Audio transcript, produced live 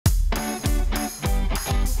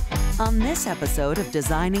On this episode of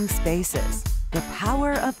Designing Spaces, the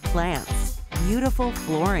power of plants, beautiful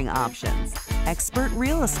flooring options, expert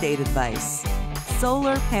real estate advice,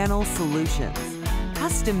 solar panel solutions,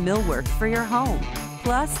 custom millwork for your home,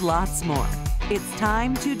 plus lots more. It's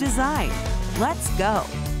time to design. Let's go.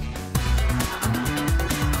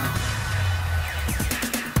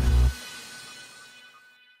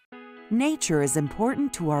 Nature is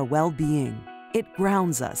important to our well-being. It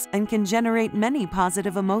grounds us and can generate many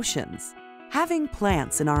positive emotions. Having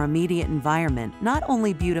plants in our immediate environment not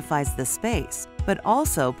only beautifies the space, but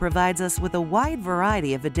also provides us with a wide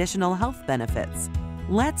variety of additional health benefits.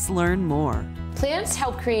 Let's learn more. Plants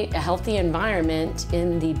help create a healthy environment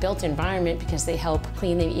in the built environment because they help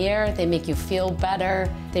clean the air, they make you feel better,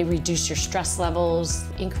 they reduce your stress levels,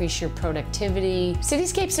 increase your productivity.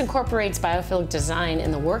 Cityscapes incorporates biophilic design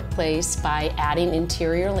in the workplace by adding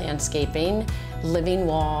interior landscaping, living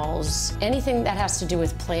walls, anything that has to do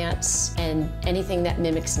with plants and anything that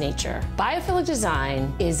mimics nature. Biophilic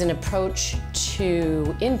design is an approach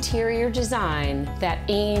to interior design that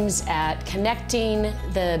aims at connecting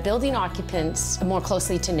the building occupants more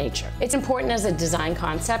closely to nature. It's important as a design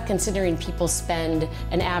concept considering people spend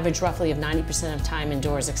an average roughly of 90% of time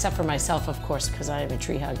indoors, except for myself, of course, because I am a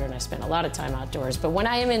tree hugger and I spend a lot of time outdoors. But when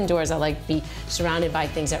I am indoors, I like to be surrounded by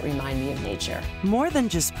things that remind me of nature. More than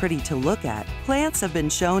just pretty to look at, plants have been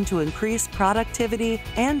shown to increase productivity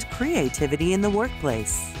and creativity in the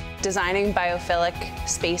workplace. Designing biophilic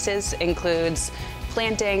spaces includes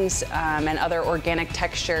plantings and other organic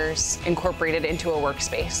textures incorporated into a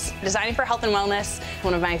workspace. Designing for health and wellness,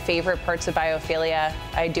 one of my favorite parts of biophilia.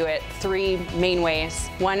 I do it three main ways.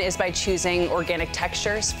 One is by choosing organic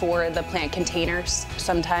textures for the plant containers.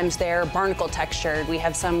 Sometimes they're barnacle textured. We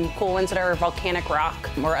have some cool ones that are volcanic rock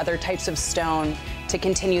or other types of stone to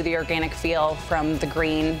continue the organic feel from the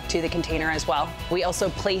green to the container as well. We also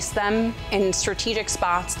place them in strategic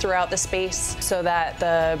spots throughout the space so that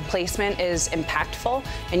the placement is impactful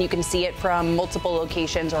and you can see it from multiple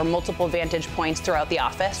locations or multiple vantage points throughout the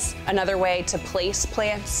office. Another way to place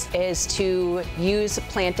plants is to use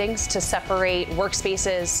plantings to separate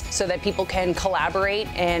workspaces so that people can collaborate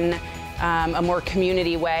in a more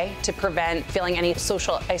community way to prevent feeling any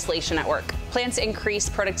social isolation at work. Plants increase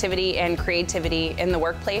productivity and creativity in the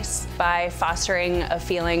workplace by fostering a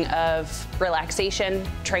feeling of relaxation,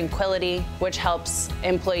 tranquility, which helps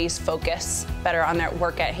employees focus better on their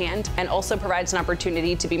work at hand and also provides an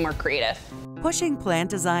opportunity to be more creative. Pushing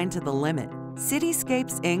plant design to the limit,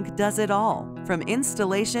 Cityscapes Inc. does it all, from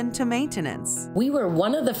installation to maintenance. We were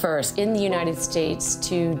one of the first in the United States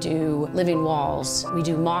to do living walls. We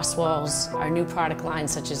do moss walls, our new product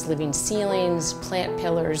lines such as living ceilings, plant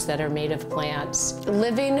pillars that are made of plants.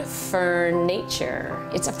 Living furniture.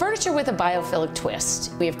 It's a furniture with a biophilic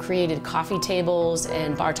twist. We have created coffee tables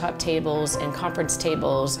and bar top tables and conference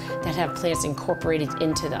tables that have plants incorporated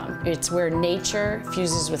into them. It's where nature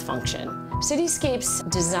fuses with function. Cityscapes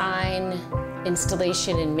design,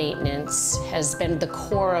 installation and maintenance has been the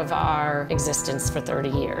core of our existence for 30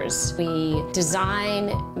 years. We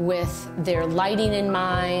design with their lighting in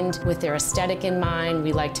mind, with their aesthetic in mind.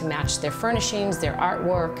 We like to match their furnishings, their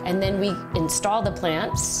artwork, and then we install the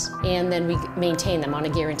plants and then we maintain them on a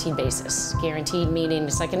guaranteed basis. Guaranteed meaning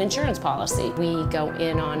it's like an insurance policy. We go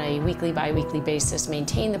in on a weekly, bi-weekly basis,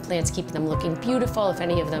 maintain the plants, keep them looking beautiful. If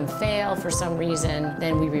any of them fail for some reason,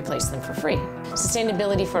 then we replace them for free.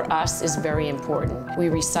 Sustainability for us is very important. We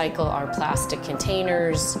recycle our plastic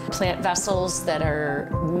containers, plant vessels that are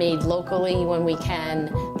made locally when we can,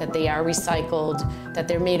 that they are recycled, that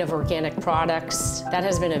they're made of organic products. That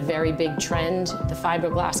has been a very big trend. The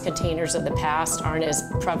fiberglass containers of the past aren't as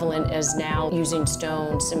prevalent as now, using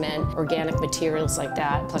stone, cement, organic materials like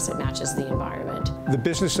that, plus it matches the environment. The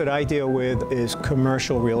business that I deal with is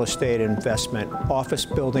commercial real estate investment, office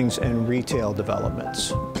buildings and retail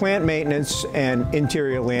developments. Plant maintenance and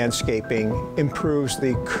interior landscaping improves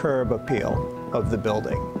the curb appeal of the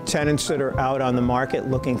building. Tenants that are out on the market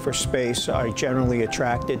looking for space are generally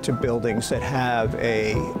attracted to buildings that have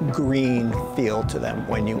a green feel to them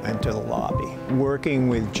when you enter the lobby. Working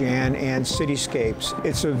with Jan and Cityscapes,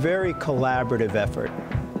 it's a very collaborative effort.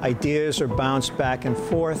 Ideas are bounced back and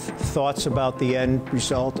forth, thoughts about the end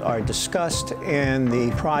result are discussed, and the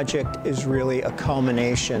project is really a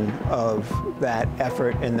culmination of that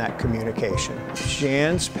effort and that communication.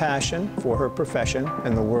 Jan's passion for her profession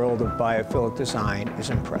and the world of biophilic design is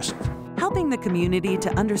impressive. Helping the community to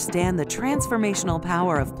understand the transformational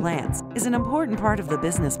power of plants is an important part of the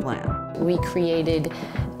business plan. We created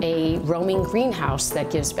a roaming greenhouse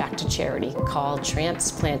that gives back to charity called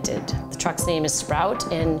Transplanted. The truck's name is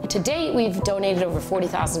Sprout, and to date we've donated over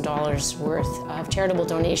 $40,000 worth of charitable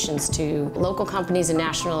donations to local companies and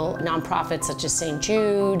national nonprofits such as St.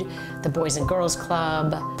 Jude, the Boys and Girls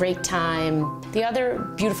Club, Break Time. The other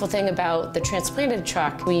beautiful thing about the Transplanted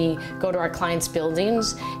truck, we go to our clients'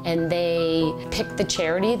 buildings and they pick the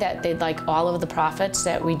charity that they'd like all of the profits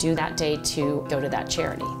that we do that day to go to that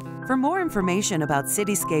charity. For more information about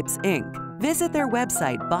Cityscapes Inc., visit their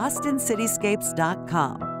website,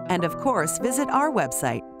 bostoncityscapes.com. And of course, visit our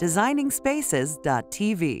website,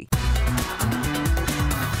 designingspaces.tv.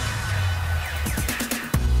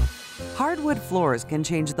 Hardwood floors can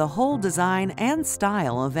change the whole design and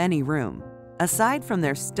style of any room. Aside from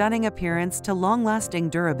their stunning appearance to long-lasting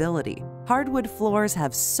durability, hardwood floors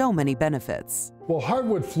have so many benefits. Well,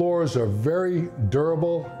 hardwood floors are very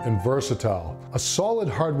durable and versatile. A solid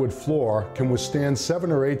hardwood floor can withstand 7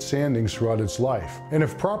 or 8 sandings throughout its life. And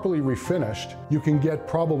if properly refinished, you can get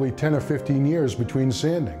probably 10 or 15 years between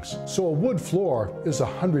sandings. So a wood floor is a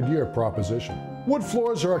 100-year proposition. Wood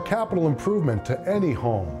floors are a capital improvement to any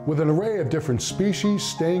home. With an array of different species,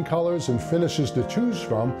 stain colors, and finishes to choose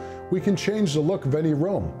from, we can change the look of any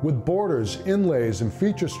room. With borders, inlays, and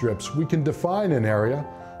feature strips, we can define an area,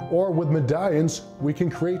 or with medallions, we can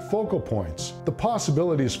create focal points. The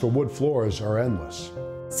possibilities for wood floors are endless.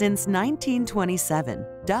 Since 1927,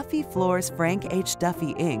 Duffy Floors Frank H.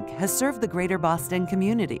 Duffy Inc. has served the greater Boston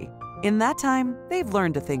community. In that time, they've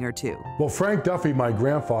learned a thing or two. Well, Frank Duffy, my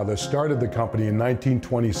grandfather, started the company in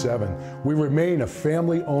 1927. We remain a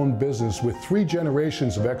family-owned business with 3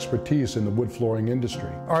 generations of expertise in the wood flooring industry.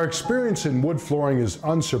 Our experience in wood flooring is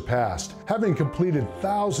unsurpassed. Having completed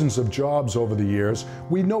thousands of jobs over the years,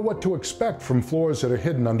 we know what to expect from floors that are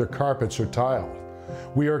hidden under carpets or tile.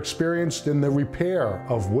 We are experienced in the repair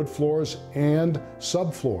of wood floors and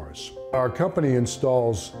subfloors. Our company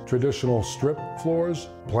installs traditional strip floors,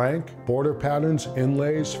 plank, border patterns,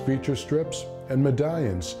 inlays, feature strips, and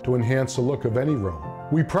medallions to enhance the look of any room.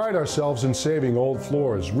 We pride ourselves in saving old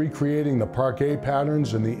floors, recreating the parquet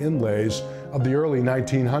patterns and the inlays of the early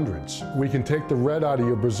 1900s. We can take the red out of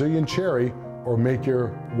your Brazilian cherry or make your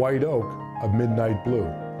white oak a midnight blue.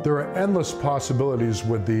 There are endless possibilities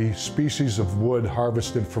with the species of wood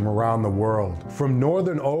harvested from around the world. From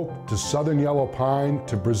northern oak to southern yellow pine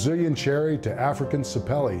to Brazilian cherry to African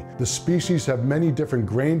sapelli, the species have many different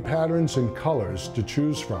grain patterns and colors to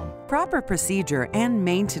choose from. Proper procedure and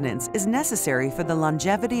maintenance is necessary for the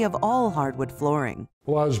longevity of all hardwood flooring.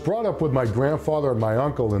 Well, I was brought up with my grandfather and my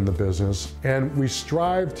uncle in the business, and we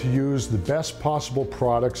strive to use the best possible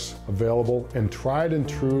products available and tried and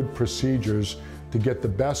true procedures to get the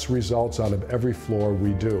best results out of every floor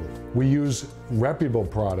we do. We use reputable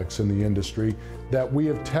products in the industry that we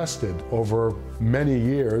have tested over many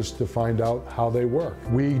years to find out how they work.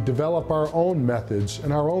 We develop our own methods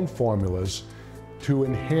and our own formulas to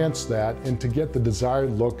enhance that and to get the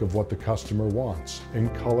desired look of what the customer wants in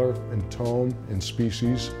color and tone and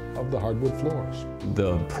species of the hardwood floors.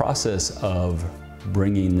 The process of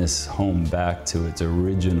bringing this home back to its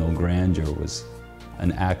original grandeur was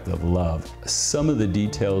an act of love. Some of the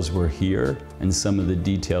details were here and some of the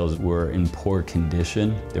details were in poor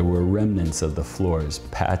condition. There were remnants of the floors,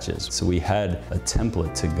 patches. So we had a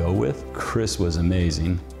template to go with. Chris was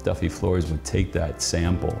amazing. Duffy Floors would take that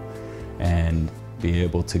sample and be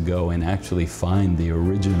able to go and actually find the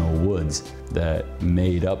original woods that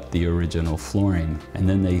made up the original flooring. And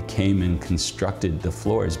then they came and constructed the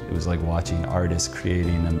floors. It was like watching artists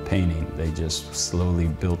creating and painting. They just slowly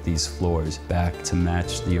built these floors back to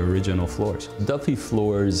match the original floors. Duffy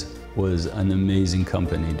Floors was an amazing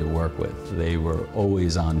company to work with. They were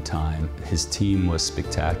always on time. His team was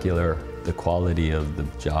spectacular. The quality of the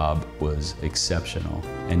job was exceptional.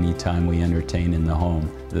 Anytime we entertain in the home,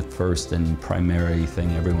 the first and primary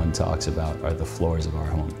thing everyone talks about are the floors of our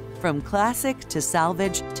home. From classic to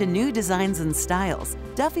salvage to new designs and styles,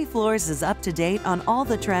 Duffy Floors is up to date on all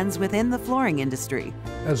the trends within the flooring industry.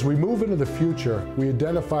 As we move into the future, we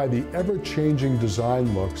identify the ever-changing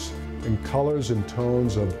design looks and colors and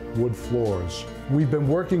tones of wood floors. We've been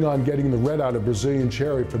working on getting the red out of Brazilian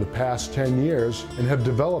cherry for the past 10 years and have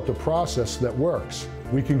developed a process that works.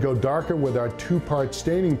 We can go darker with our 2-part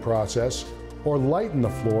staining process or lighten the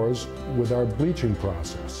floors with our bleaching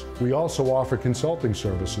process. We also offer consulting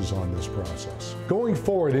services on this process. Going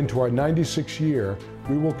forward into our 96th year,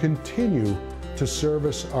 we will continue to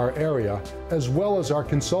service our area as well as our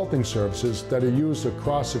consulting services that are used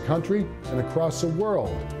across the country and across the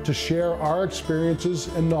world to share our experiences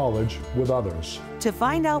and knowledge with others. To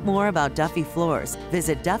find out more about Duffy Floors,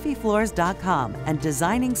 visit duffyfloors.com and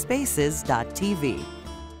designingspaces.tv.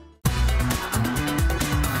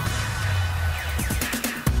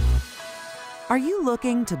 Are you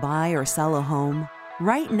looking to buy or sell a home?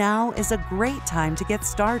 Right now is a great time to get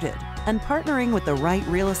started, and partnering with the right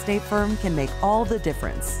real estate firm can make all the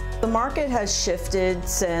difference. The market has shifted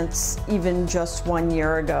since even just 1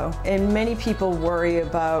 year ago, and many people worry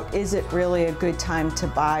about, is it really a good time to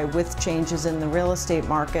buy with changes in the real estate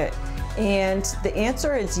market? And the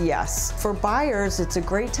answer is yes. For buyers, it's a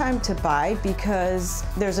great time to buy because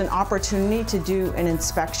there's an opportunity to do an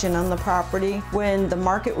inspection on the property. When the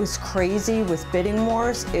market was crazy with bidding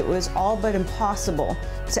wars, it was all but impossible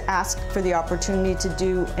to ask for the opportunity to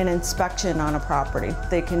do an inspection on a property.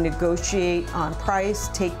 They can negotiate on price,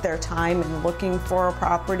 take their time in looking for a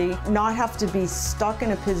property, not have to be stuck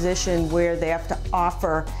in a position where they have to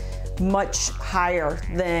offer much higher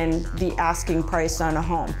than the asking price on a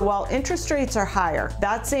home. While interest rates are higher,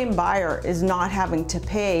 that same buyer is not having to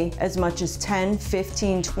pay as much as 10,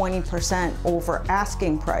 15, 20% over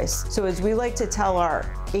asking price. So as we like to tell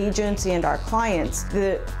our agents and our clients,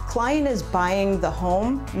 the client is buying the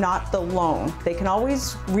home, not the loan. They can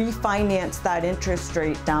always refinance that interest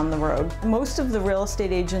rate down the road. Most of the real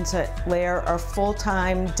estate agents at LAER are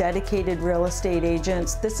full-time, dedicated real estate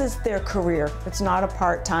agents. This is their career. It's not a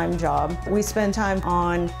part-time job. We spend time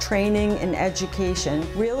on training and education,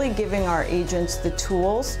 really giving our agents the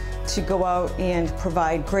tools to go out and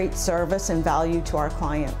provide great service and value to our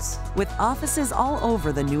clients. With offices all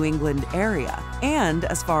over the New England area and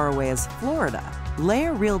as far away as Florida,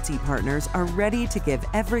 LAER Realty Partners are ready to give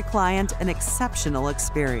every client an exceptional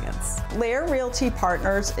experience. LAER Realty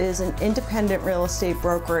Partners is an independent real estate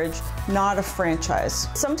brokerage, not a franchise.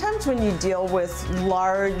 Sometimes when you deal with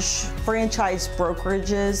large franchise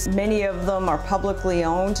brokerages, many of them are publicly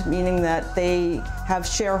owned, meaning that they have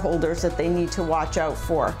shareholders that they need to watch out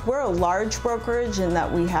for. We're a large brokerage in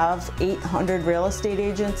that we have 800 real estate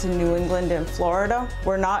agents in New England and Florida.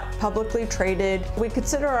 We're not publicly traded. We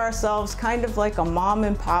consider ourselves kind of like a mom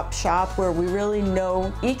and pop shop where we really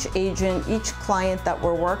know each agent, each client that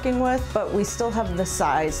we're working with, but we still have the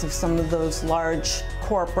size of some of those large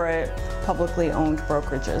corporate, publicly owned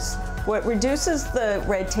brokerages. What reduces the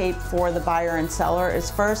red tape for the buyer and seller is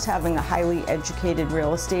first having a highly educated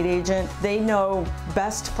real estate agent. They know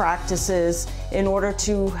best practices in order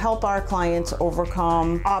to help our clients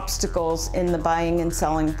overcome obstacles in the buying and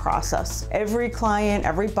selling process. Every client,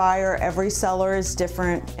 every buyer, every seller is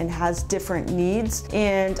different and has different needs.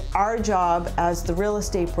 And our job as the real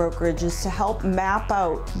estate brokerage is to help map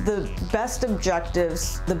out the best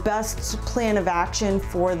objectives, the best plan of action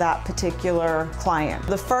for that particular client.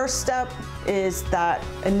 The first step is that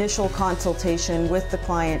initial consultation with the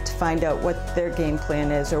client to find out what their game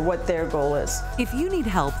plan is or what their goal is. If you need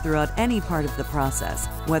help throughout any part of the process,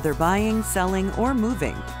 whether buying, selling, or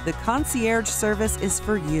moving, the concierge service is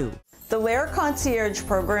for you. The LAER Concierge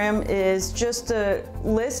program is just a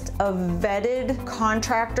list of vetted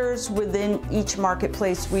contractors within each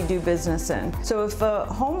marketplace we do business in. So if a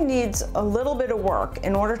home needs a little bit of work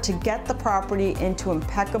in order to get the property into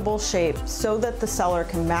impeccable shape so that the seller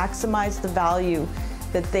can maximize the value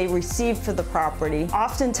that they receive for the property.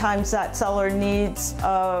 Oftentimes that seller needs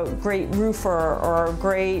a great roofer or a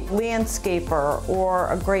great landscaper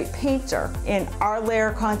or a great painter. And our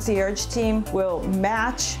LAER Concierge team will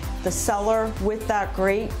match the seller with that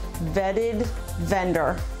great vetted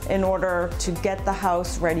vendor in order to get the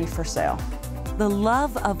house ready for sale. The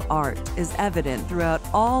love of art is evident throughout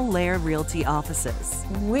all LAER Realty offices.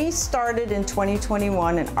 We started in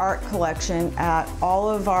 2021 an art collection at all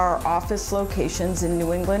of our office locations in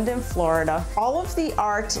New England and Florida. All of the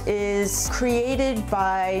art is created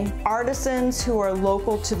by artisans who are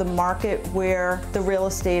local to the market where the real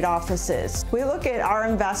estate office is. We look at our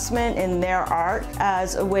investment in their art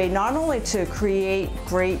as a way not only to create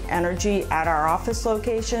great energy at our office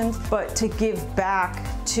locations, but to give back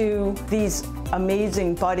to these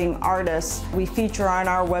amazing budding artists. We feature on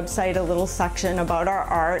our website a little section about our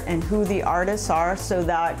art and who the artists are so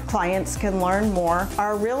that clients can learn more.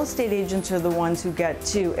 Our real estate agents are the ones who get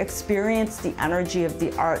to experience the energy of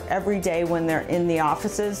the art every day when they're in the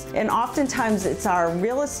offices. And oftentimes it's our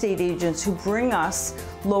real estate agents who bring us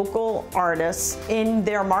local artists in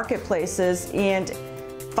their marketplaces and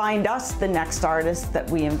find us the next artist that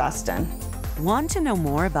we invest in. Want to know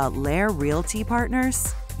more about LAER Realty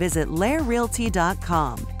Partners? Visit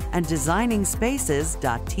laerrealty.com and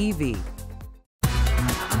designingspaces.tv.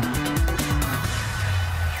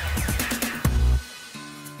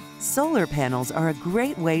 Solar panels are a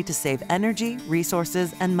great way to save energy,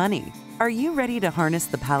 resources, and money. Are you ready to harness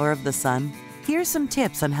the power of the sun? Here's some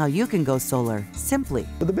tips on how you can go solar simply.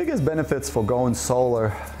 The biggest benefits for going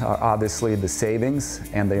solar are obviously the savings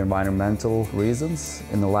and the environmental reasons.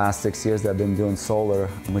 In the last 6 years that I've been doing solar,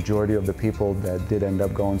 the majority of the people that did end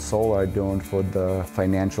up going solar are doing for the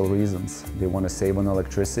financial reasons. They want to save on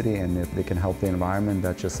electricity, and if they can help the environment,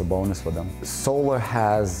 that's just a bonus for them. Solar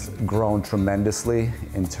has grown tremendously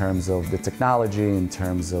in terms of the technology, in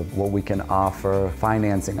terms of what we can offer,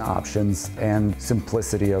 financing options, and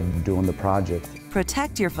simplicity of doing the project.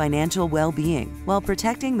 Protect your financial well-being while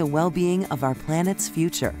protecting the well-being of our planet's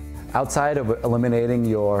future. Outside of eliminating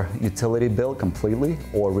your utility bill completely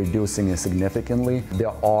or reducing it significantly,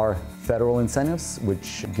 there are federal incentives,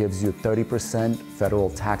 which gives you 30% federal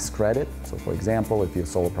tax credit. So for example, if your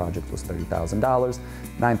solar project was $30,000,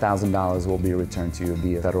 $9,000 will be returned to you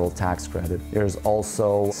via federal tax credit. There's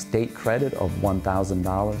also state credit of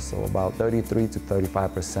 $1,000, so about 33 to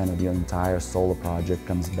 35% of your entire solar project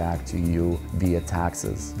comes back to you via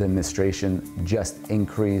taxes. The administration just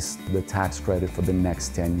increased the tax credit for the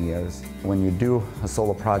next 10 years. When you do a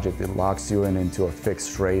solar project, it locks you into a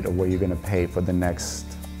fixed rate of what you're going to pay for the next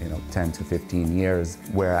 10 to 15 years,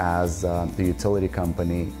 whereas the utility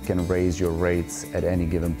company can raise your rates at any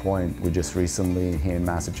given point. We just recently here in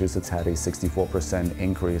Massachusetts had a 64%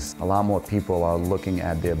 increase. A lot more people are looking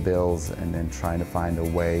at their bills and then trying to find a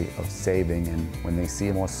way of saving, and when they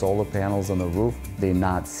see more solar panels on the roof, they're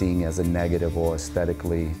not seeing as a negative or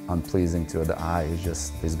aesthetically unpleasing to the eye.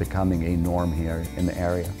 It's becoming a norm here in the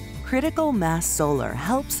area. Critical Mass Solar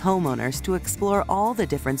helps homeowners to explore all the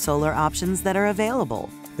different solar options that are available.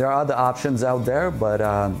 There are other options out there, but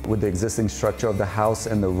with the existing structure of the house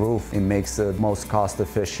and the roof, it makes it most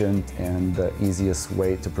cost-efficient and the easiest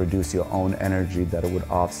way to produce your own energy that would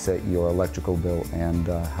offset your electrical bill and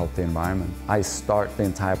help the environment. I start the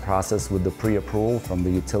entire process with the pre-approval from the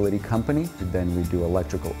utility company. Then we do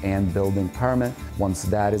electrical and building permit. Once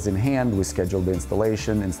that is in hand, we schedule the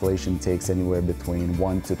installation. Installation takes anywhere between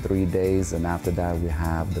 1 to 3 days, and after that we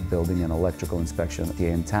have the building and electrical inspection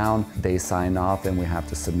here in town. They sign off, and we have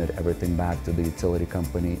to submit everything back to the utility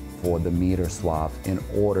company for the meter swap in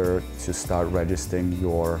order to start registering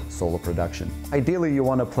your solar production. Ideally, you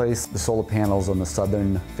want to place the solar panels on the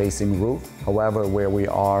southern facing roof. However, where we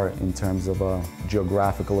are in terms of a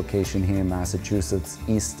geographical location here in Massachusetts,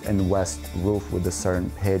 east and west roof with a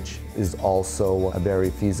certain pitch is also a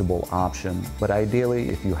very feasible option. But ideally,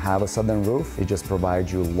 if you have a southern roof, it just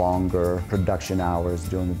provides you longer production hours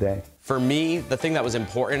during the day. For me, the thing that was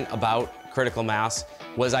important about Critical Mass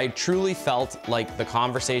was I truly felt like the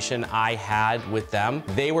conversation I had with them,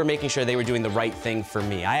 they were making sure they were doing the right thing for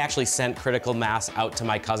me. I actually sent Critical Mass out to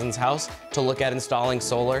my cousin's house to look at installing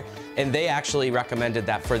solar, and they actually recommended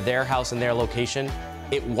that for their house and their location,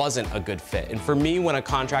 it wasn't a good fit. And for me, when a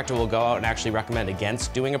contractor will go out and actually recommend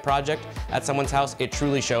against doing a project at someone's house, it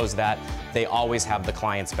truly shows that they always have the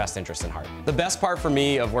client's best interest in heart. The best part for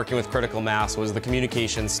me of working with Critical Mass was the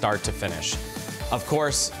communication start to finish. Of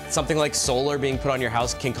course, something like solar being put on your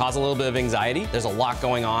house can cause a little bit of anxiety. There's a lot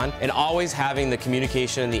going on, and always having the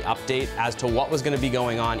communication and the update as to what was going to be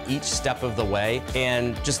going on each step of the way,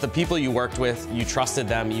 and just the people you worked with, you trusted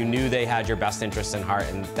them, you knew they had your best interest in heart,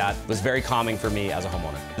 and that was very calming for me as a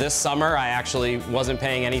homeowner. This summer, I actually wasn't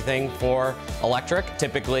paying anything for electric.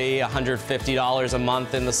 Typically $150 a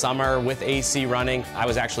month in the summer with AC running. I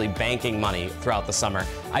was actually banking money throughout the summer.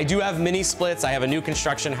 I do have mini splits. I have a new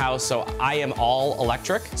construction house, so I am all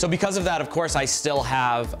electric. So because of that, of course, I still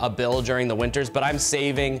have a bill during the winters, but I'm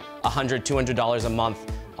saving $100, $200 a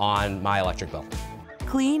month on my electric bill.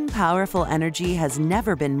 Clean, powerful energy has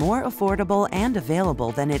never been more affordable and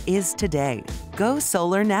available than it is today. Go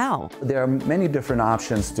solar now. There are many different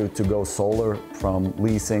options to go solar, from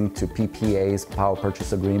leasing to PPAs, power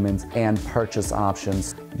purchase agreements, and purchase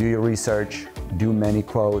options. Do your research, do many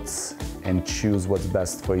quotes, and choose what's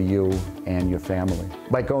best for you and your family.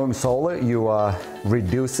 By going solar, you are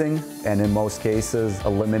reducing, and in most cases,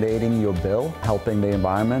 eliminating your bill, helping the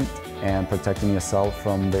environment, and protecting yourself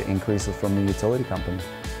from the increases from the utility company.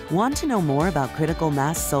 Want to know more about Critical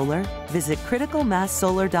Mass Solar? Visit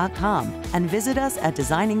criticalmasssolar.com and visit us at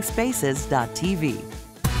designingspaces.tv.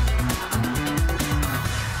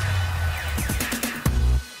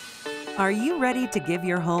 Are you ready to give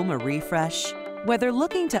your home a refresh? Whether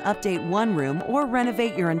looking to update one room or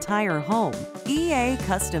renovate your entire home, EA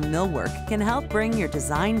Custom Millwork can help bring your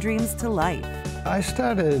design dreams to life. I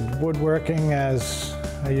started woodworking as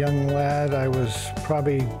a young lad. I was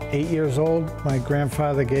probably 8 years old. My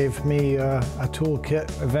grandfather gave me a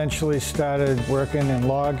toolkit. Eventually started working in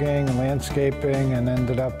logging and landscaping and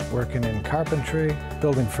ended up working in carpentry,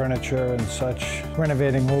 building furniture and such,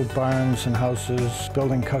 renovating old barns and houses,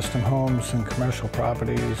 building custom homes and commercial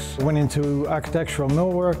properties. Went into architectural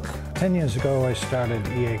millwork. 10 years ago, I started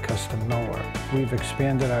EA Custom Millwork. We've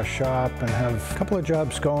expanded our shop and have a couple of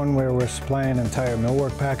jobs going where we're supplying entire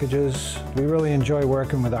millwork packages. We really enjoy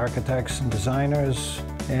working with architects and designers,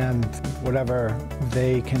 and whatever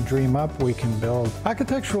they can dream up, we can build.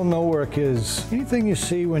 Architectural millwork is anything you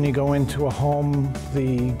see when you go into a home,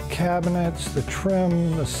 the cabinets, the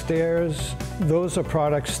trim, the stairs. Those are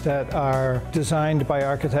products that are designed by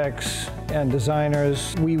architects and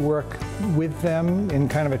designers. We work with them in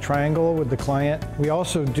kind of a triangle with the client. We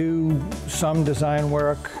also do some design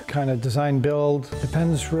work, kind of design build.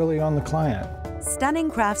 Depends really on the client. Stunning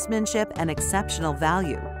craftsmanship and exceptional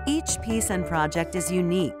value. Each piece and project is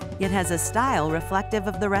unique, yet has a style reflective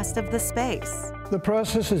of the rest of the space. The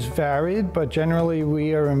process is varied, but generally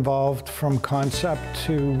we are involved from concept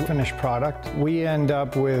to finished product. We end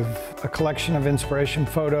up with a collection of inspiration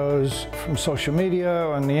photos from social media,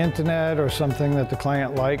 on the internet, or something that the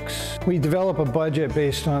client likes. We develop a budget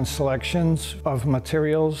based on selections of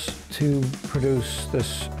materials to produce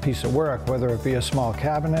this piece of work, whether it be a small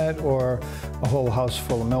cabinet or a whole house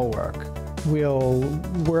full of millwork. We'll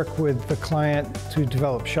work with the client to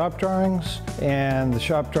develop shop drawings, and the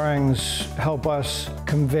shop drawings help us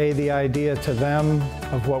convey the idea to them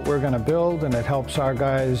of what we're going to build, and it helps our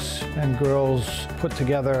guys and girls put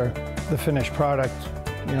together the finished product,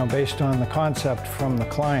 based on the concept from the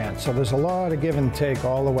client. So there's a lot of give and take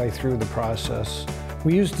all the way through the process.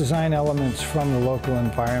 We use design elements from the local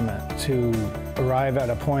environment to arrive at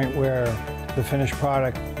a point where the finished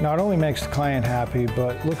product not only makes the client happy,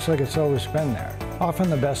 but looks like it's always been there. Often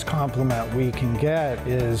the best compliment we can get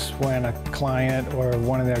is when a client or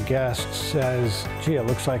one of their guests says, "Gee, it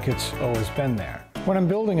looks like it's always been there." When I'm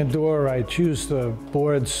building a door, I choose the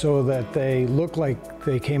boards so that they look like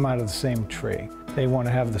they came out of the same tree. They want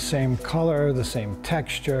to have the same color, the same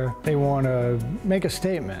texture. They want to make a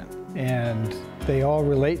statement, and they all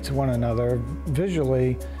relate to one another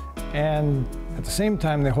visually, and at the same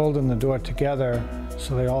time, they're holding the door together,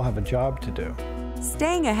 so they all have a job to do.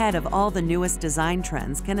 Staying ahead of all the newest design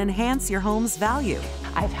trends can enhance your home's value.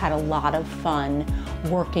 I've had a lot of fun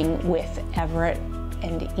working with Everett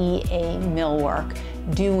and EA Millwork,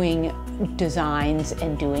 doing designs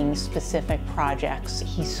and doing specific projects.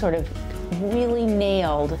 He sort of really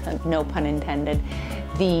nailed, no pun intended,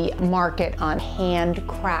 the market on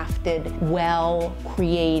handcrafted,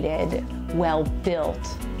 well-created, well-built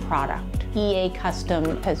product. EA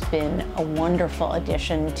Custom has been a wonderful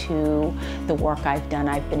addition to the work I've done.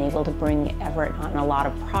 I've been able to bring Everett on a lot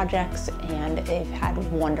of projects, and they've had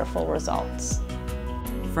wonderful results.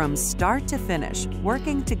 From start to finish,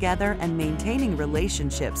 working together and maintaining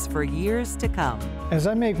relationships for years to come. As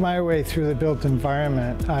I make my way through the built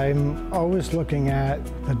environment, I'm always looking at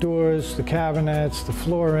the doors, the cabinets, the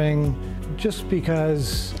flooring, just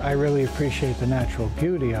because I really appreciate the natural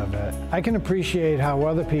beauty of it. I can appreciate how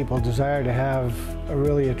other people desire to have a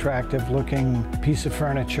really attractive looking piece of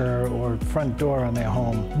furniture or front door in their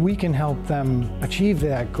home. We can help them achieve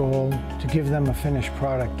that goal to give them a finished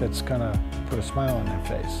product that's gonna put a smile on their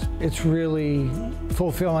face. It's really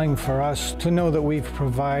fulfilling for us to know that we've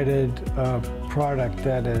provided a product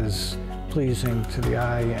that is pleasing to the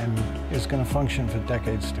eye and is going to function for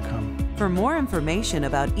decades to come. For more information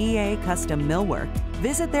about EA Custom Millwork,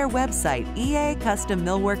 visit their website,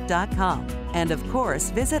 eacustommillwork.com. And of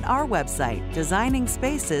course, visit our website,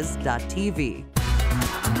 designingspaces.tv.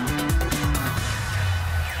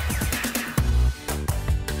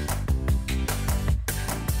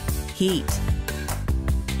 Heat,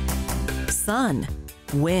 sun,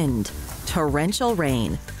 wind, torrential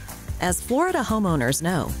rain. As Florida homeowners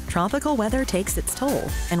know, tropical weather takes its toll,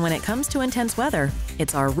 and when it comes to intense weather,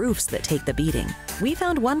 it's our roofs that take the beating. We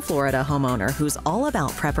found one Florida homeowner who's all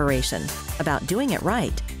about preparation, about doing it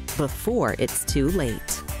right before it's too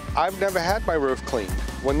late. I've never had my roof cleaned.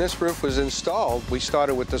 When this roof was installed, we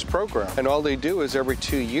started with this program, and all they do is every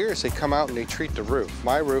 2 years they come out and they treat the roof.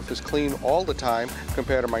 My roof is clean all the time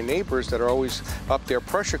compared to my neighbors that are always up there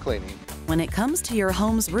pressure cleaning. When it comes to your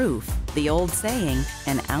home's roof, the old saying,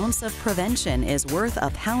 "An ounce of prevention is worth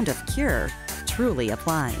a pound of cure," truly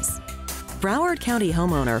applies. Broward County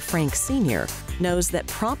homeowner Frank Sr. knows that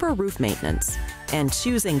proper roof maintenance and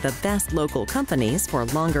choosing the best local companies for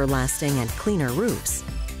longer lasting and cleaner roofs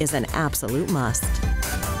is an absolute must.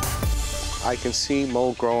 I can see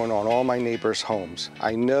mold growing on all my neighbors' homes.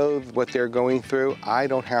 I know what they're going through. I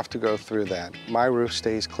don't have to go through that. My roof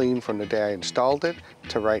stays clean from the day I installed it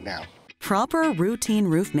to right now. Proper routine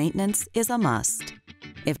roof maintenance is a must.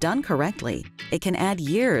 If done correctly, it can add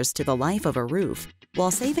years to the life of a roof while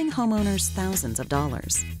saving homeowners thousands of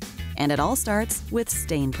dollars. And it all starts with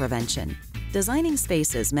stain prevention. Designing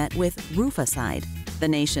Spaces met with Roof-A-Cide, the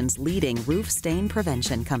nation's leading roof stain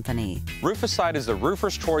prevention company. Roof-A-Cide is the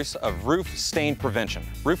roofer's choice of roof stain prevention.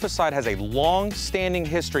 Roof-A-Cide has a long-standing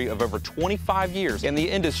history of over 25 years in the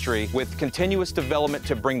industry with continuous development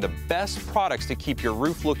to bring the best products to keep your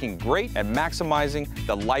roof looking great and maximizing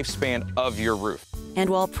the lifespan of your roof. And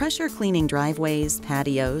while pressure cleaning driveways,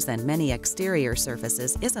 patios, and many exterior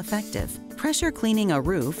surfaces is effective, pressure cleaning a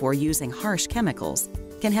roof or using harsh chemicals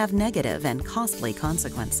can have negative and costly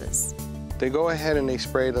consequences. They go ahead and they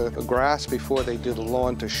spray the grass before they do the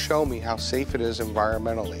lawn to show me how safe it is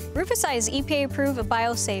environmentally. Roof-A-Cide is EPA approved and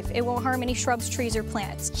biosafe. It won't harm any shrubs, trees, or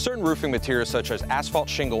plants. Certain roofing materials such as asphalt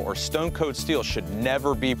shingle or stone-coated steel should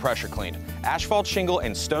never be pressure cleaned. Asphalt shingle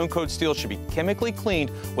and stone-coated steel should be chemically cleaned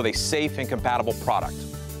with a safe and compatible product.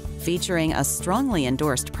 Featuring a strongly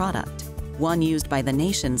endorsed product, one used by the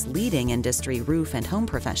nation's leading industry roof and home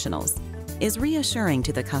professionals, is reassuring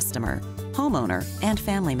to the customer, homeowner, and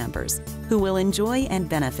family members who will enjoy and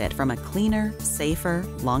benefit from a cleaner, safer,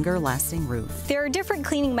 longer-lasting roof. There are different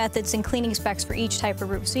cleaning methods and cleaning specs for each type of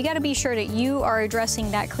roof, so you got to be sure that you are addressing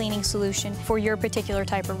that cleaning solution for your particular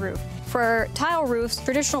type of roof. For tile roofs,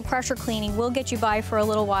 traditional pressure cleaning will get you by for a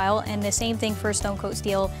little while, and the same thing for stone coat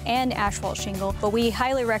steel and asphalt shingle, but we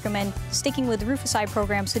highly recommend sticking with the Roof-A-Cide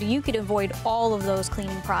program so that you could avoid all of those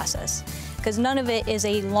cleaning process, because none of it is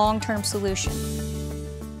a long-term solution.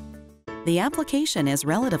 The application is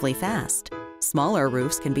relatively fast. Smaller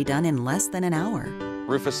roofs can be done in less than an hour.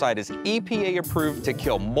 Roof-A-Cide is EPA approved to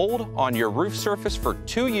kill mold on your roof surface for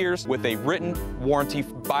 2 years with a written warranty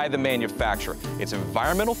by the manufacturer. It's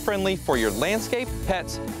environmental friendly for your landscape,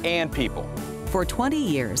 pets, and people. For 20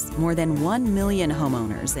 years, more than 1 million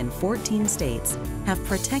homeowners in 14 states have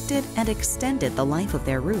protected and extended the life of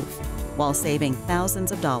their roof, while saving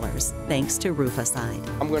thousands of dollars thanks to Roof-A-Cide.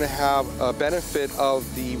 I'm going to have a benefit of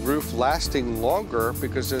the roof lasting longer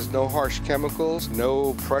because there's no harsh chemicals,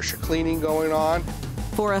 no pressure cleaning going on.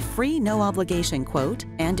 For a free no-obligation quote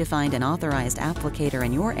and to find an authorized applicator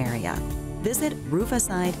in your area, visit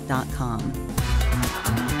Roof-A-Cide.com.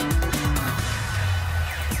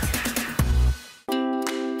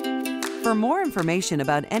 For more information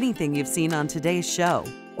about anything you've seen on today's show,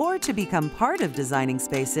 or to become part of Designing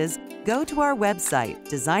Spaces, go to our website,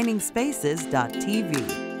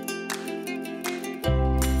 designingspaces.tv.